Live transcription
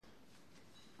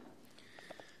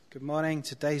Good morning.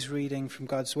 Today's reading from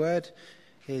God's Word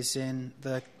is in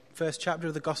the first chapter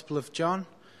of the Gospel of John.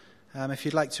 If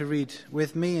you'd like to read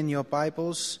with me in your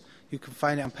Bibles, you can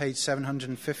find it on page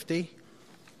 750.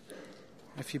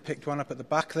 If you picked one up at the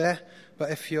back there.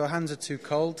 But if your hands are too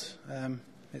cold,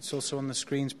 it's also on the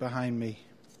screens behind me.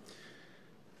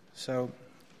 So,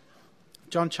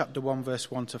 John chapter 1, verse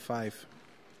 1 to 5.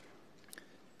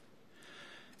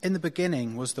 In the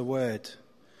beginning was the Word,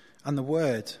 and the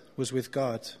Word was with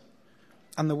God,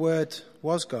 and the Word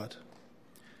was God.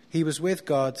 He was with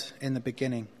God in the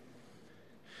beginning.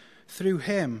 Through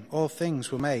him all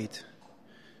things were made.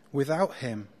 Without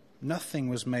him nothing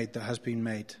was made that has been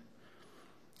made.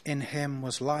 In him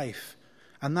was life,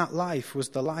 and that life was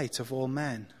the light of all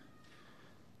men.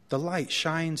 The light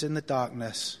shines in the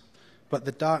darkness, but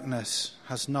the darkness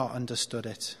has not understood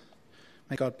it.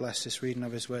 May God bless this reading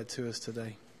of his word to us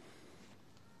today.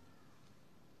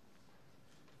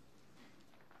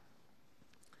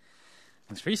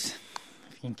 Thanks, Reese.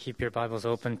 If you can keep your Bibles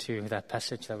open to that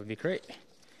passage, that would be great.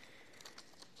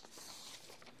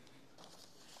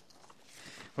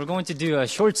 We're going to do a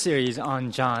short series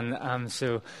on John,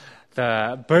 so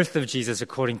the birth of Jesus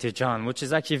according to John, which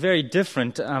is actually very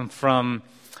different from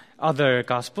other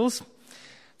Gospels.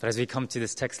 But as we come to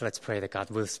this text, let's pray that God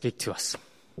will speak to us.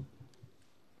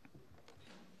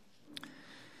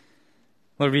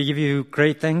 Lord, we give you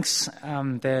great thanks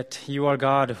that you are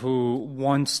God who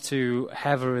wants to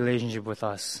have a relationship with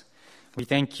us. We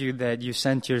thank you that you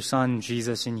sent your Son,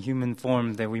 Jesus, in human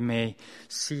form, that we may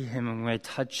see him and we may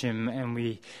touch him,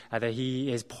 and that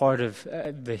he is part of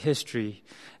the history.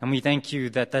 And we thank you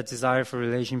that that desire for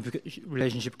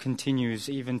relationship continues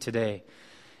even today.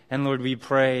 And Lord, we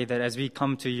pray that as we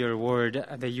come to your word,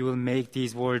 that you will make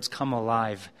these words come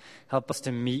alive. Help us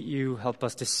to meet you. Help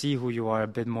us to see who you are a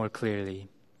bit more clearly.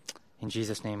 In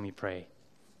Jesus' name we pray.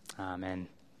 Amen.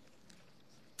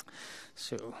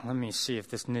 So let me see if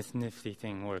this nifty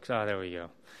thing works. There we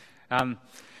go.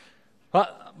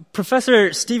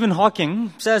 Professor Stephen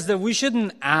Hawking says that we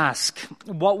shouldn't ask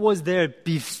what was there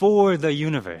before the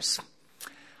universe.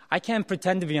 I can't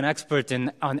pretend to be an expert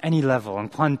on any level, on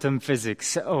quantum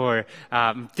physics or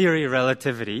theory of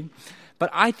relativity, but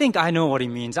I think I know what he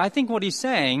means. I think what he's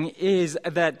saying is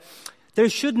that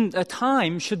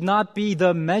time should not be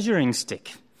the measuring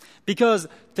stick, because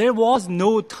there was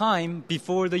no time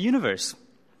before the universe.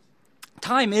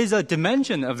 Time is a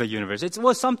dimension of the universe. It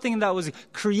was something that was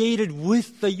created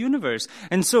with the universe.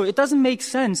 And so it doesn't make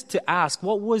sense to ask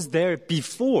what was there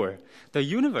before the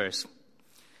universe.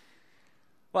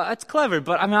 Well, that's clever,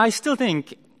 but I still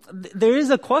think there is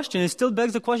a question. It still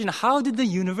begs the question, how did the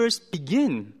universe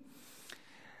begin?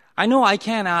 I know I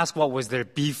can't ask what was there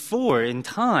before in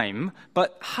time,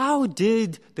 but how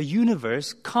did the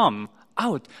universe come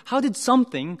out? How did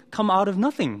something come out of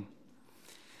nothing?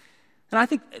 And I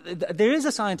think there is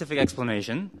a scientific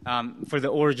explanation for the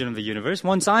origin of the universe.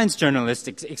 One science journalist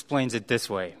explains it this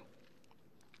way.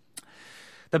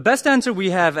 The best answer we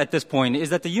have at this point is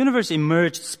that the universe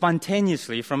emerged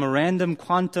spontaneously from a random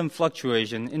quantum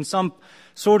fluctuation in some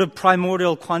sort of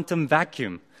primordial quantum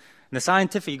vacuum, the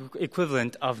scientific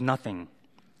equivalent of nothing.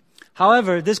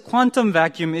 However, this quantum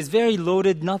vacuum is very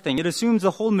loaded nothing. It assumes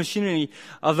the whole machinery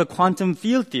of the quantum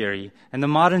field theory and the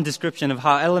modern description of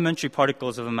how elementary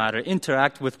particles of a matter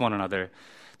interact with one another.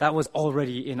 That was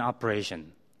already in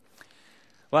operation.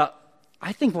 Well,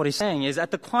 I think what he's saying is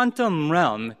at the quantum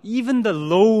realm, even the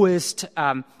lowest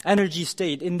energy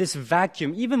state in this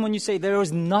vacuum, even when you say there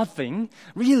was nothing,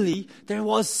 really, there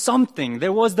was something.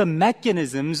 There was the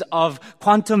mechanisms of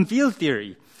quantum field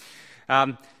theory.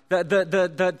 There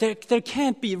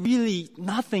can't be really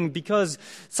nothing, because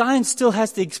science still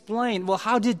has to explain, well,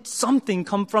 how did something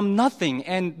come from nothing?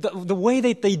 And the way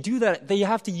that they do that, they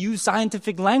have to use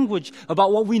scientific language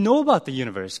about what we know about the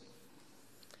universe.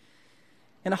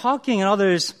 And Hawking and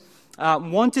others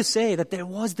want to say that there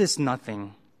was this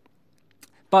nothing.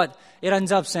 But it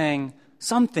ends up saying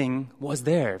something was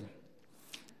there.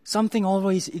 Something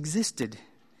always existed.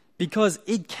 Because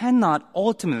science cannot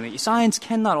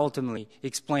ultimately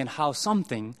explain how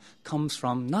something comes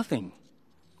from nothing.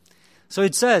 So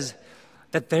it says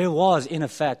that there was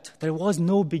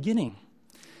no beginning.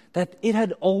 That it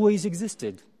had always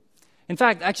existed. In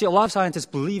fact, actually a lot of scientists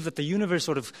believe that the universe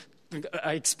sort of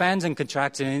expands and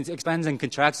contracts,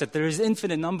 that there is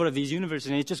infinite number of these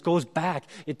universes, and it just goes back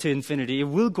to infinity. It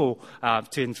will go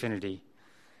to infinity.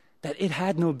 That it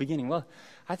had no beginning. Well,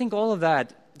 I think all of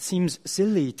that seems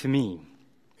silly to me.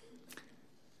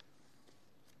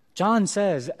 John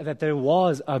says that there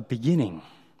was a beginning.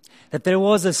 that there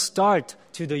was a start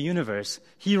to the universe.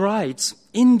 He writes,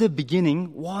 in the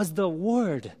beginning was the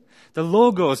Word, the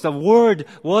Logos. The Word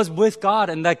was with God,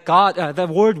 and that the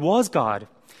Word was God.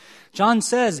 John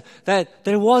says that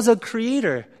there was a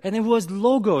creator, and it was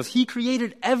Logos. He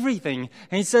created everything.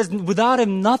 And he says, without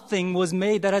him, nothing was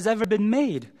made that has ever been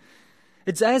made.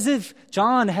 It's as if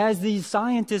John has these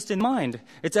scientists in mind.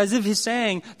 It's as if he's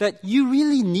saying that you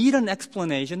really need an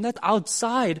explanation that's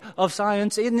outside of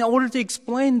science in order to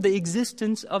explain the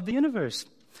existence of the universe.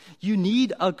 You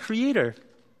need a creator.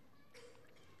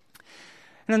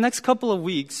 In the next couple of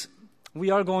weeks,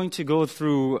 we are going to go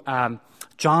through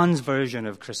John's version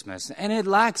of Christmas, and it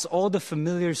lacks all the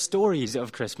familiar stories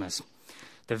of Christmas.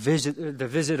 The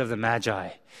visit of the Magi,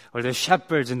 or the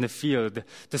shepherds in the field,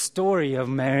 the story of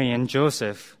Mary and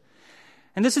Joseph.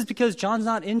 And this is because John's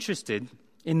not interested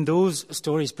in those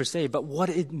stories per se, but what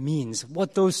it means,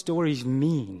 what those stories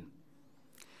mean.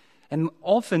 And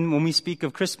often when we speak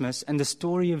of Christmas and the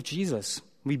story of Jesus,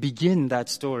 we begin that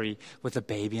story with a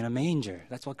baby in a manger.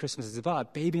 That's what Christmas is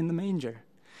about, baby in the manger.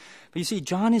 But you see,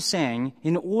 John is saying,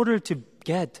 in order to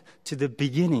get to the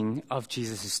beginning of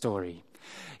Jesus' story,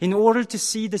 in order to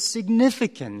see the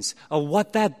significance of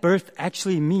what that birth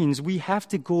actually means, we have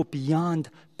to go beyond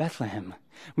Bethlehem.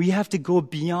 We have to go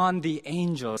beyond the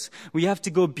angels. We have to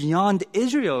go beyond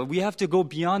Israel. We have to go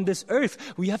beyond this earth.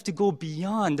 We have to go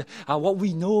beyond what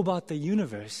we know about the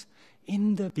universe.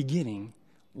 In the beginning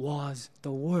was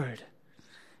the Word.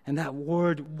 And that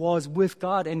Word was with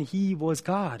God, and He was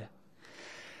God.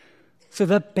 So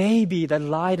the baby that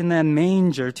lied in that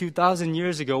manger 2,000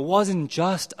 years ago wasn't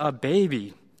just a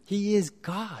baby. He is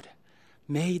God,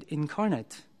 made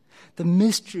incarnate. The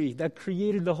mystery that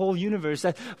created the whole universe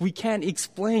that we can't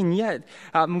explain yet.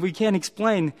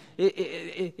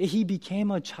 He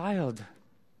became a child.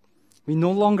 We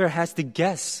no longer have to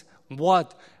guess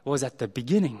what was at the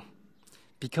beginning,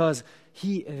 because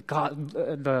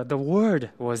the Word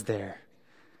was there.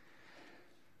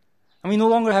 And we no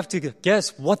longer have to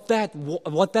guess what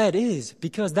that is,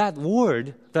 because that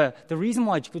word, the reason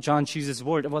why John chooses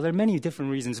word, well, there are many different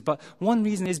reasons, but one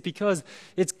reason is because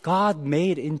it's God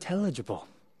made intelligible.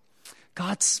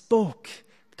 God spoke,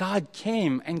 God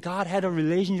came, and God had a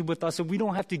relationship with us, so we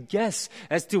don't have to guess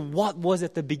as to what was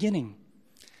at the beginning.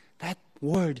 That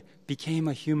word became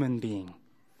a human being.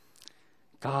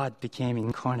 God became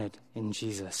incarnate in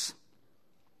Jesus.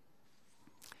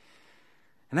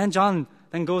 And then John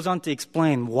goes on to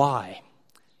explain why.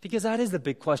 Because that is the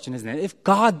big question, isn't it? If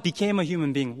God became a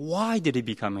human being, why did He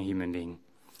become a human being?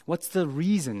 What's the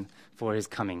reason for His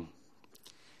coming?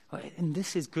 And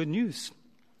this is good news.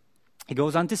 He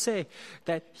goes on to say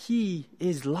that He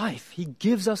is life. He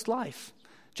gives us life.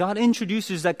 John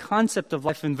introduces that concept of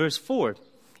life in verse 4.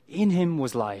 In Him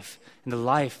was life, and the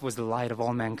life was the light of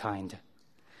all mankind.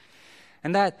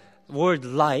 And that word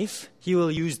life, He will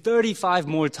use 35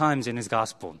 more times in His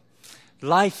gospel.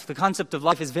 Life, the concept of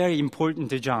life is very important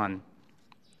to John.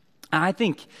 And I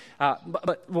think,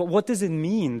 but what does it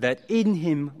mean that in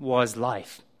Him was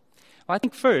life? Well, I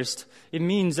think first, it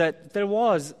means that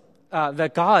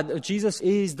that God, Jesus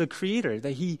is the creator,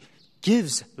 that He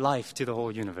gives life to the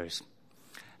whole universe.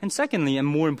 And secondly, and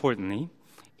more importantly,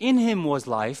 in Him was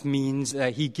life means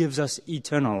that He gives us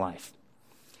eternal life.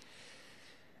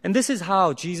 And this is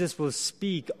how Jesus will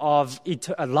speak of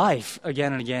life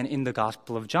again and again in the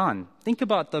Gospel of John. Think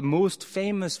about the most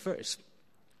famous verse,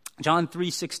 John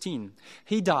 3:16.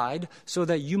 He died so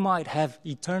that you might have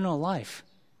eternal life.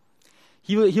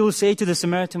 He will say to the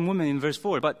Samaritan woman in verse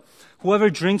 4, but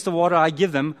whoever drinks the water I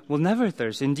give them will never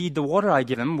thirst. Indeed, the water I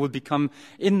give them will become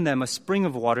in them a spring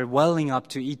of water welling up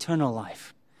to eternal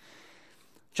life.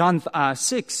 John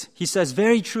 6, he says,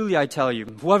 very truly I tell you,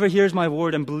 whoever hears my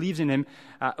word and believes in Him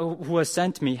who has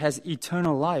sent me has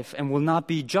eternal life and will not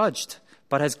be judged,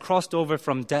 but has crossed over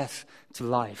from death to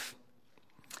life.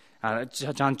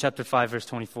 John chapter 5, verse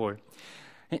 24.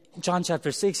 John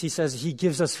chapter 6, he says He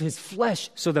gives us His flesh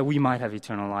so that we might have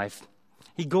eternal life.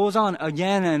 He goes on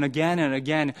again and again and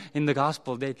again in the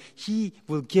gospel that He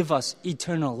will give us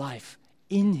eternal life.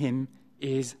 In Him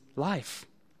is life.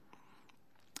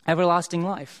 Everlasting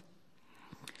life.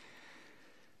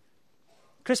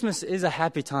 Christmas is a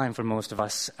happy time for most of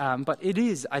us, but it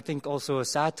is, I think, also a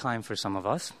sad time for some of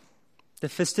us. The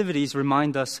festivities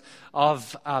remind us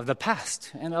of the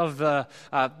past and of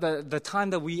the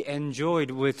time that we enjoyed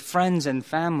with friends and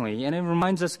family, and it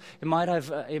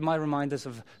might remind us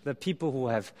of the people who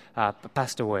have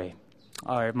passed away,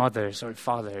 our mothers or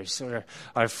fathers or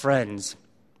our friends.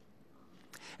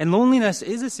 And loneliness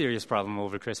is a serious problem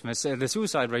over Christmas. The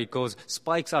suicide rate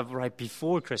spikes up right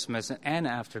before Christmas and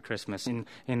after Christmas in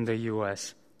the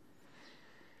U.S.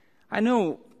 I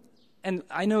know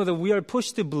that we are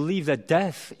pushed to believe that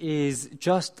death is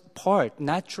just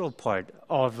natural part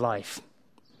of life.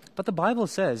 But the Bible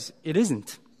says it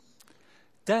isn't.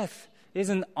 Death is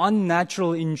an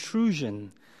unnatural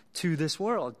intrusion to this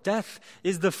world. Death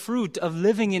is the fruit of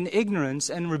living in ignorance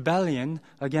and rebellion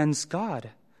against God.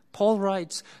 Paul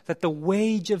writes that the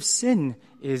wage of sin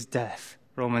is death,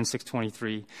 Romans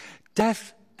 6:23.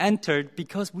 Death entered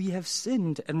because we have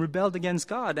sinned and rebelled against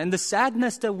God. And the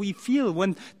sadness that we feel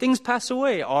when things pass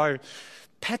away, our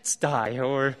pets die,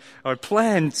 or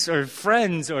plants, or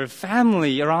friends, or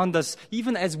family around us,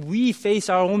 even as we face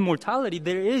our own mortality,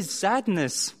 there is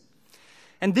sadness.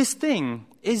 And this thing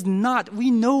is not, we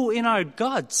know in our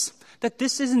guts that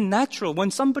this isn't natural.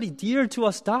 When somebody dear to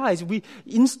us dies, we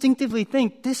instinctively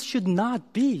think this should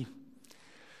not be.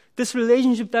 This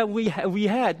relationship that we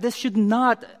had, this should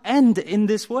not end in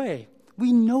this way.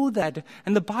 We know that,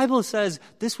 and the Bible says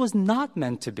this was not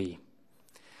meant to be.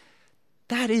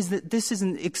 This is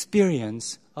an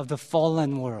experience of the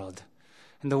fallen world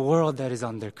and the world that is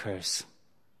under curse.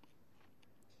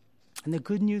 And the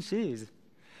good news is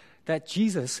that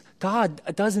God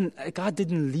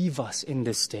didn't leave us in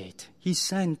this state. He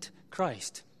sent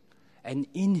Christ, and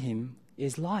in him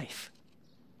is life.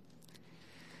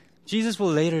 Jesus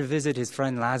will later visit his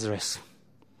friend Lazarus.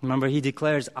 Remember, he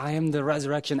declares, I am the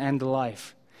resurrection and the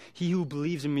life. He who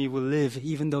believes in me will live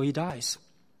even though he dies.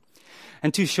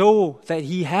 And to show that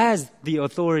he has the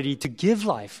authority to give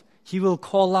life, he will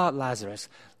call out Lazarus,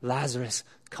 Lazarus,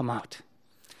 come out.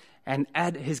 And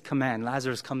at his command,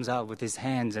 Lazarus comes out with his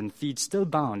hands and feet still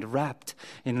bound, wrapped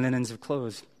in linens of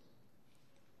clothes.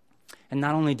 And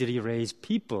not only did he raise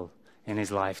people in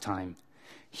his lifetime,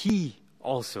 he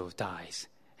also dies,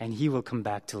 and he will come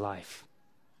back to life.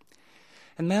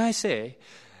 And may I say,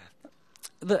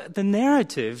 the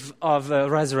narrative of a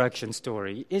resurrection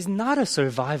story is not a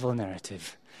survival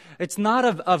narrative. It's not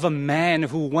of a man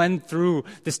who went through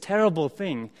this terrible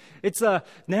thing. It's a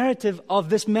narrative of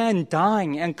this man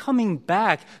dying and coming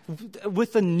back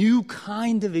with a new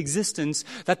kind of existence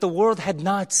that the world had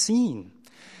not seen.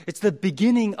 It's the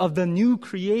beginning of the new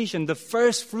creation, the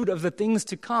first fruit of the things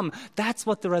to come. That's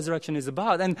what the resurrection is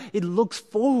about. And it looks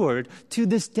forward to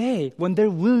this day when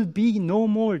there will be no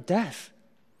more death.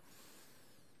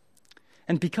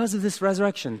 And because of this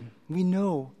resurrection, we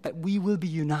know that we will be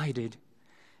united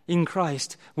in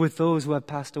Christ with those who have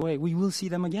passed away. We will see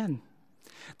them again.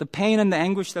 The pain and the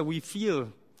anguish that we feel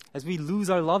as we lose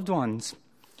our loved ones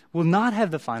will not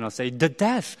have the final say. The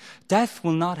death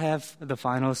will not have the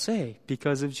final say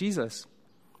because of Jesus.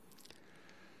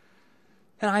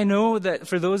 And I know that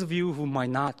for those of you who might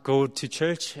not go to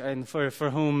church and for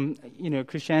whom,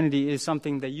 Christianity is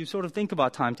something that you sort of think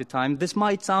about time to time, this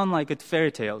might sound like a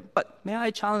fairy tale. But may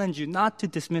I challenge you not to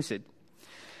dismiss it,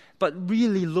 but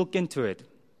really look into it.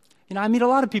 I meet a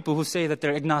lot of people who say that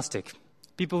they're agnostic.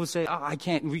 People who say,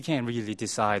 we can't really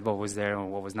decide what was there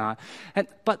and what was not.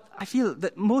 But I feel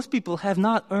that most people have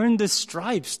not earned the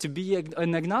stripes to be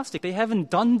an agnostic. They haven't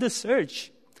done the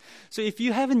search. So if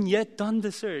you haven't yet done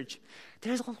the search,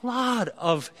 there's a lot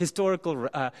of historical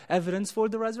evidence for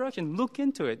the resurrection. Look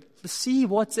into it. See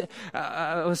what's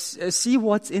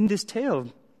in this tale.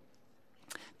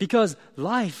 Because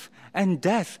life and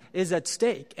death is at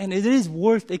stake, and it is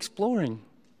worth exploring.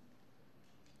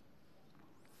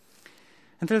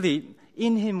 And thirdly,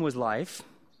 in him was life,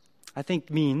 I think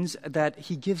means that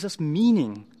he gives us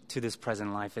meaning to this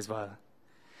present life as well.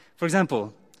 For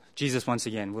example, Jesus once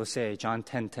again will say, John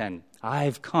 10:10,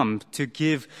 I've come to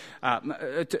give,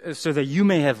 so that you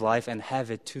may have life and have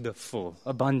it to the full,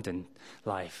 abundant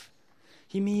life.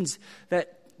 He means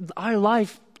that our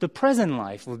life, the present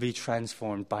life, will be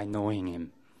transformed by knowing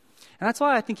him. And that's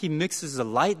why I think he mixes the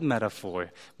light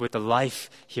metaphor with the life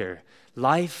here.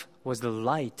 Life was the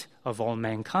light of all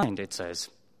mankind, it says.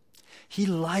 He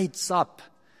lights up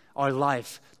our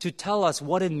life to tell us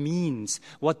what it means,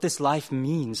 what this life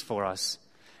means for us.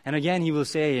 And again, he will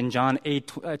say in John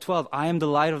 8:12, I am the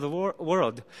light of the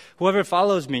world. Whoever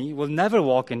follows me will never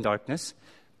walk in darkness,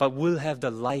 but will have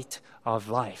the light of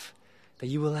life. That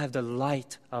you will have the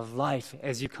light of life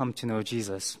as you come to know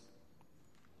Jesus.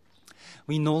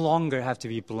 We no longer have to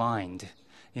be blind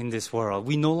in this world.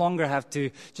 We no longer have to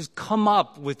just come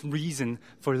up with reason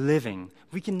for living.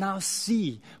 We can now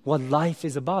see what life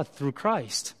is about through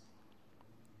Christ.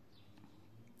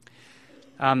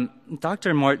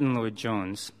 Dr. Martin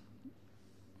Lloyd-Jones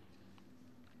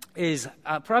is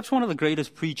perhaps one of the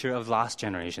greatest preachers of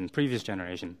previous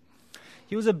generation.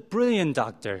 He was a brilliant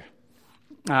doctor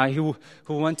who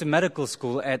went to medical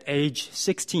school at age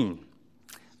 16.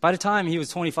 By the time he was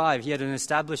 25, he had an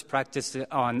established practice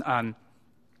on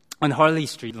on Harley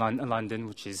Street, London,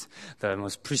 which is the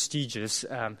most prestigious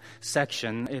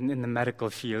section in the medical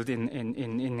field in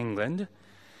England.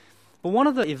 But one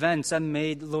of the events that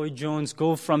made Lloyd-Jones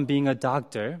go from being a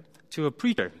doctor to a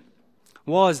preacher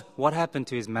was what happened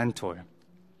to his mentor,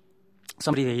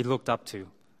 somebody that he looked up to.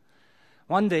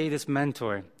 One day, this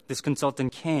mentor, this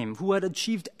consultant came, who had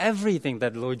achieved everything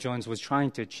that Lloyd-Jones was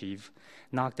trying to achieve,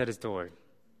 knocked at his door.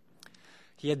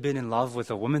 He had been in love with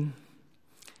a woman,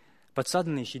 but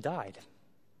suddenly she died,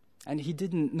 and he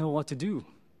didn't know what to do.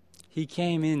 He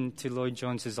came into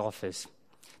Lloyd-Jones's office.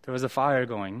 There was a fire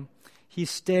going. He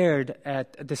stared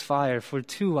at this fire for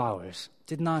 2 hours,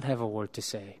 did not have a word to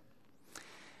say.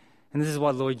 And this is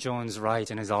what Lloyd-Jones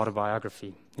writes in his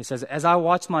autobiography. He says, "As I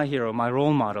watched my hero, my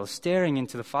role model, staring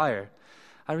into the fire,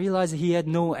 I realized that he had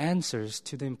no answers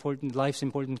to life's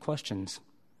important questions.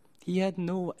 He had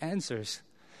no answers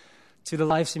to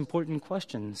life's important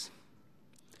questions."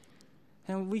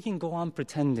 And we can go on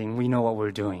pretending we know what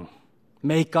we're doing,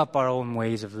 make up our own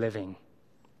ways of living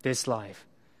this life.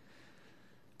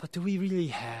 But do we really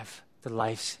have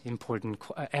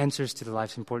answers to the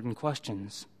life's important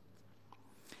questions?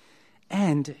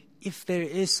 And if there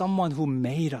is someone who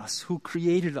made us, who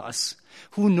created us,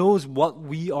 who knows what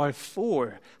we are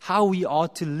for, how we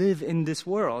ought to live in this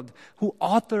world, who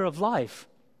author of life,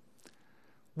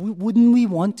 wouldn't we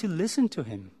want to listen to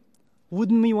him?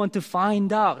 Wouldn't we want to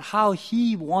find out how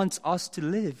he wants us to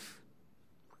live?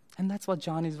 And that's what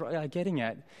John is getting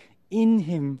at. In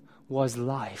him was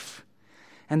life,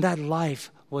 and that life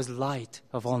was light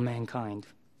of all mankind.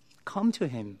 Come to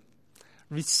him.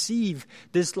 Receive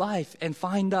this life and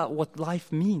find out what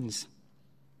life means.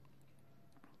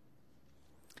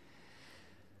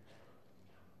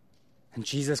 And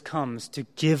Jesus comes to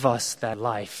give us that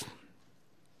life.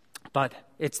 But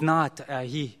it's not,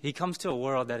 he comes to a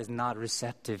world that is not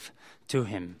receptive to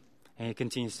him. And he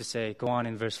continues to say, go on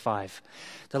in verse 5.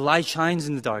 The light shines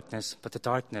in the darkness, but the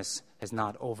darkness has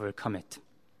not overcome it.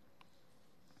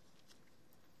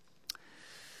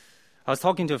 I was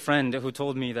talking to a friend who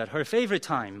told me that her favorite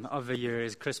time of the year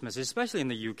is Christmas, especially in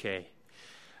the UK,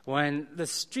 when the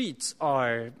streets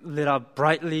are lit up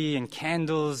brightly and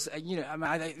candles.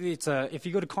 If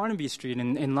you go to Carnaby Street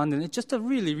in London, it's just a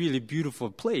really, really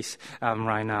beautiful place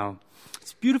right now.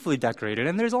 It's beautifully decorated,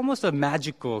 and there's almost a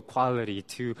magical quality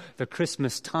to the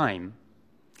Christmas time.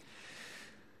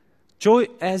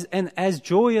 As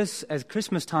joyous as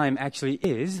Christmas time actually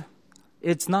is,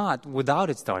 it's not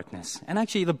without its darkness. And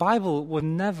actually, the Bible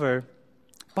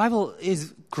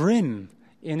is grim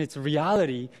in its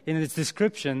reality, in its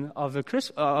description of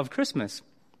Christmas.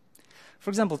 For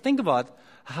example, think about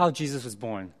how Jesus was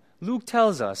born. Luke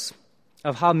tells us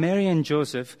of how Mary and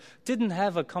Joseph didn't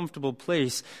have a comfortable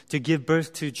place to give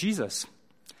birth to Jesus.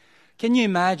 Can you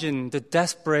imagine the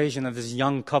desperation of this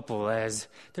young couple as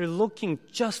they're looking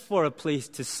just for a place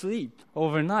to sleep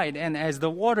overnight, and as the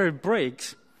water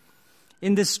breaks,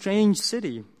 in this strange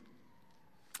city,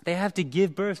 they have to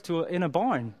give birth in a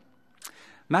barn.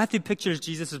 Matthew pictures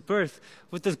Jesus' birth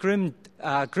with this grim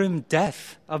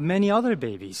death of many other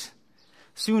babies.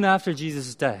 Soon after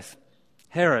Jesus' death,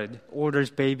 Herod orders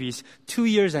babies 2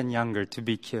 years and younger to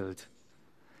be killed.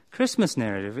 Christmas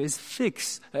narrative is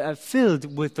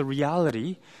filled with the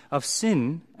reality of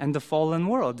sin and the fallen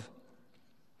world.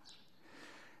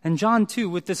 And John, too,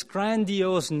 with this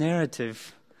grandiose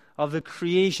narrative of the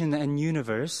creation and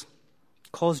universe,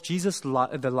 calls Jesus the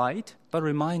light, but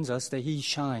reminds us that he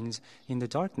shines in the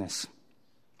darkness.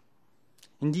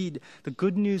 Indeed, the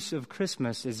good news of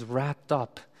Christmas is wrapped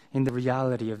up in the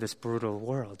reality of this brutal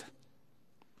world.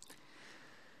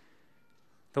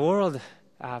 The world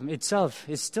itself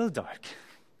is still dark.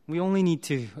 We only need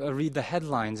to read the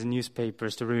headlines in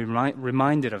newspapers to be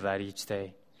reminded of that each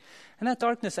day. And that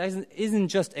darkness isn't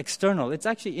just external, it's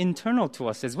actually internal to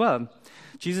us as well.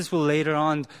 Jesus will later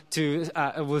on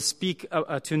will speak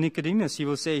to Nicodemus. He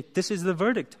will say, this is the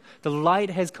verdict. The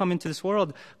light has come into this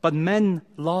world, but men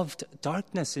loved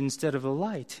darkness instead of the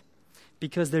light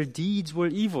because their deeds were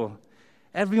evil.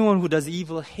 Everyone who does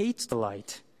evil hates the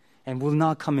light and will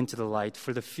not come into the light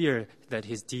for the fear that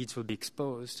his deeds will be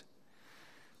exposed.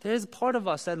 There is a part of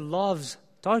us that loves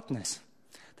darkness.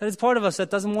 That is part of us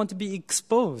that doesn't want to be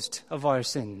exposed of our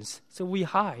sins. So we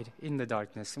hide in the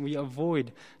darkness and we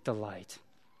avoid the light.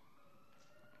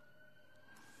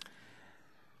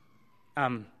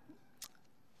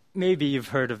 Maybe you've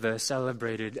heard of the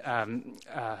celebrated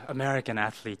American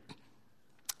athlete,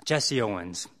 Jesse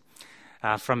Owens,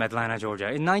 from Atlanta, Georgia.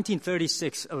 In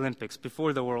 1936 Olympics,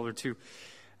 before the World War II,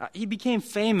 he became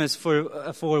famous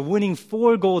for winning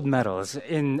 4 gold medals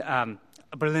in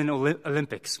Berlin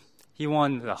Olympics. He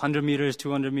won the 100 meters,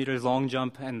 200 meters long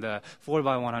jump, and the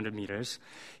 4x100 meters.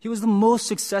 He was the most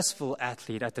successful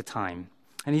athlete at the time.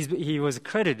 And he was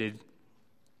credited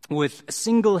with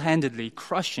single-handedly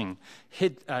crushing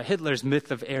Hitler's myth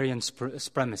of Aryan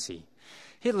supremacy.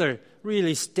 Hitler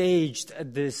really staged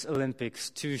this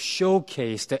Olympics to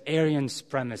showcase the Aryan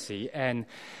supremacy, and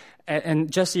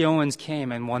Jesse Owens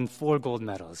came and won 4 gold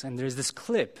medals. And there's this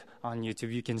clip on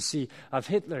YouTube you can see of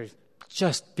Hitler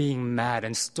just being mad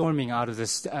and storming out of the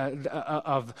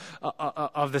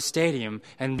stadium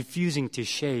and refusing to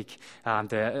shake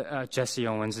Jesse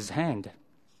Owens' hand.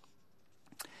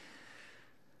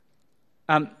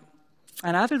 And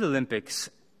after the Olympics,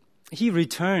 he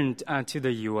returned to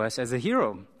the U.S. as a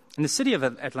hero. And the city of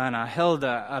Atlanta held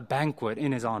a banquet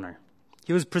in his honor.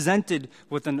 He was presented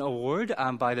with an award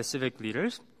by the civic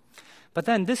leaders. But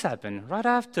then this happened. Right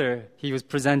after he was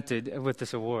presented with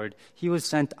this award, he was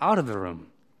sent out of the room.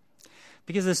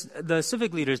 Because the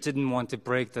civic leaders didn't want to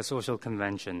break the social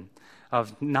convention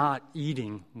of not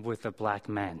eating with a black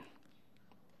man.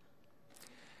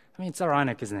 I mean, it's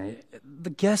ironic, isn't it? The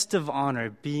guest of honor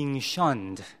being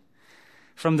shunned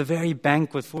from the very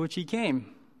banquet for which he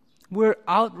came. We're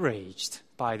outraged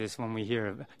by this when we hear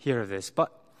of this.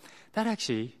 But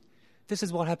this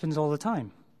is what happens all the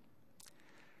time.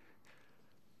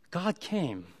 God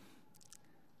came,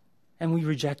 and we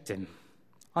reject him.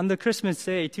 On the Christmas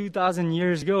day, 2,000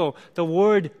 years ago, the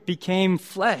Word became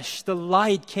flesh. The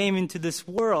light came into this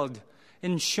world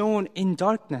and shone in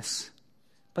darkness.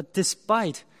 But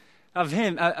despite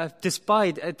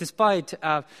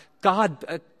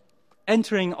God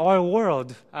entering our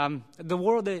world, the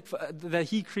world that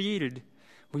He created,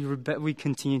 we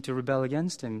continue to rebel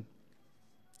against Him.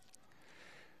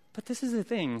 But this is the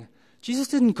thing. Jesus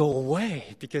didn't go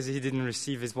away because He didn't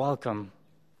receive His welcome.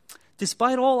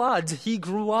 Despite all odds, He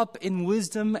grew up in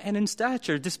wisdom and in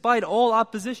stature. Despite all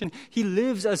opposition, He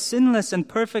lives a sinless and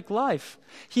perfect life.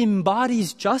 He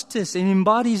embodies justice and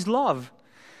embodies love.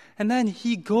 And then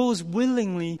He goes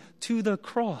willingly to the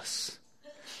cross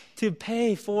to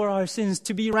pay for our sins,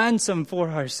 to be ransom for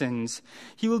our sins.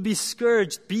 He will be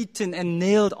scourged, beaten, and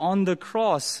nailed on the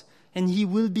cross, and He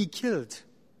will be killed.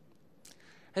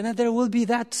 And then there will be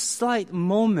that slight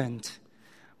moment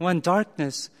when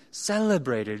darkness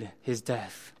celebrated His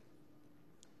death.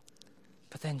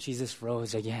 But then Jesus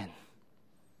rose again.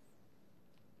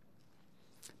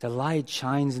 The light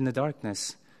shines in the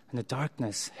darkness, and the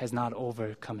darkness has not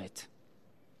overcome it.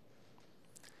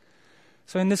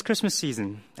 So in this Christmas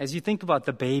season, as you think about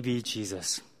the baby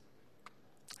Jesus,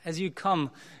 as you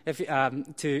come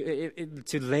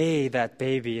to lay that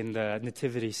baby in the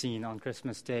nativity scene on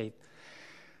Christmas Day,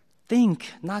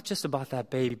 think not just about that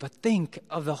baby, but think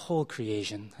of the whole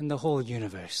creation and the whole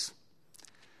universe.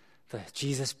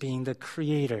 Jesus being the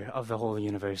creator of the whole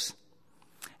universe.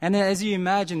 And then as you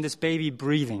imagine this baby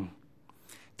breathing,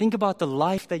 think about the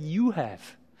life that you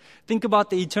have. Think about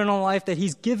the eternal life that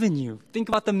He's given you. Think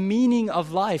about the meaning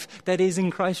of life that is in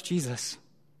Christ Jesus.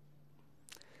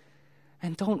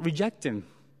 And don't reject Him.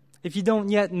 If you don't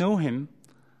yet know Him,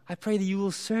 I pray that you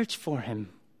will search for Him.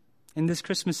 In this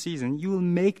Christmas season, you will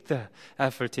make the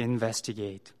effort to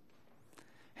investigate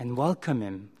and welcome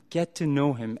Him, get to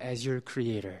know Him as your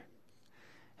Creator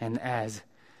and as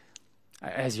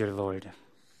your Lord.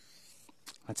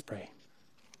 Let's pray.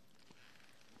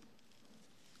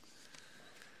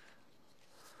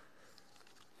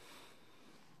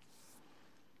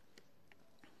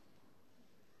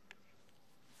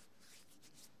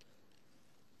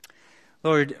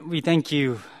 Lord, we thank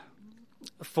You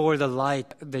for the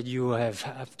light that You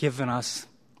have given us.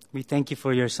 We thank You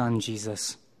for Your Son,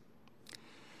 Jesus.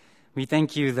 We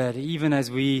thank You that even as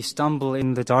we stumble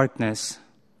in the darkness,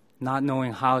 not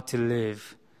knowing how to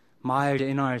live, mired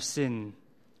in our sin,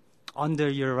 under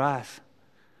Your wrath,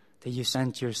 that You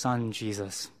sent Your Son,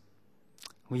 Jesus.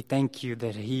 We thank You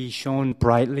that He shone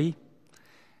brightly,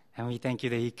 and we thank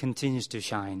You that He continues to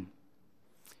shine.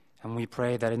 And we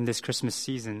pray that in this Christmas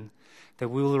season, that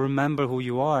we will remember who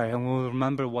You are, and we will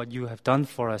remember what You have done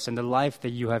for us and the life that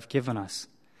You have given us.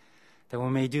 That we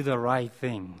may do the right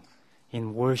thing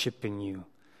in worshiping You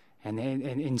and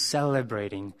in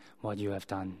celebrating what You have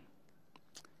done.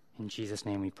 In Jesus'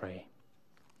 name we pray.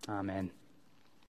 Amen.